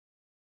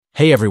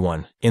Hey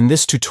everyone, in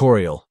this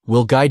tutorial,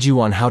 we'll guide you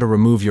on how to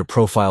remove your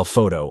profile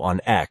photo on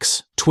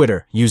X,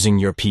 Twitter, using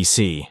your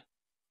PC.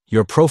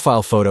 Your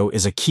profile photo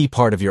is a key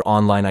part of your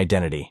online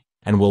identity,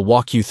 and we'll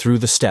walk you through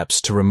the steps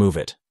to remove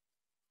it.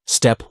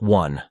 Step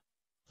 1.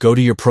 Go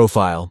to your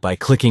profile by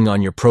clicking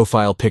on your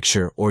profile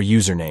picture or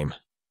username.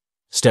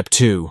 Step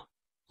 2.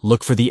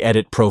 Look for the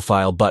Edit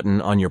Profile button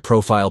on your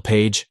profile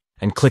page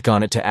and click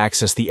on it to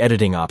access the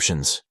editing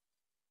options.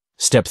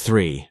 Step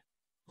 3.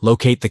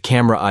 Locate the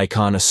camera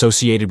icon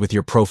associated with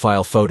your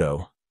profile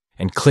photo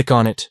and click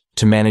on it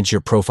to manage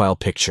your profile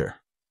picture.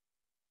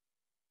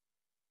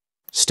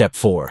 Step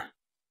 4.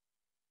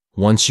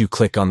 Once you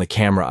click on the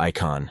camera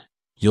icon,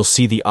 you'll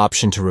see the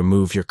option to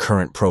remove your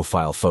current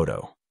profile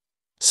photo.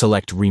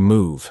 Select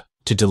Remove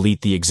to delete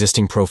the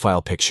existing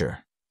profile picture.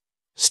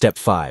 Step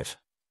 5.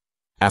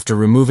 After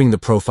removing the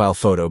profile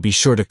photo, be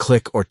sure to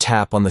click or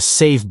tap on the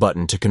Save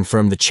button to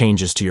confirm the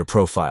changes to your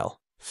profile.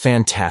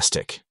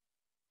 Fantastic!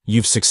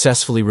 You've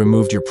successfully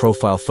removed your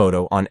profile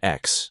photo on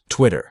X,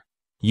 Twitter,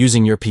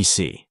 using your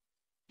PC.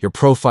 Your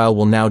profile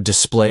will now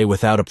display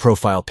without a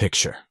profile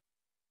picture.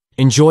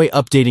 Enjoy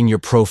updating your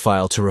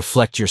profile to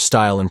reflect your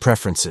style and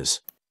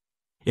preferences.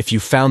 If you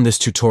found this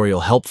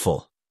tutorial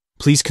helpful,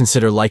 please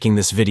consider liking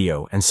this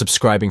video and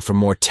subscribing for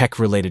more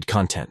tech-related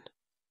content.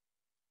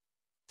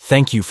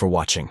 Thank you for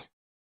watching.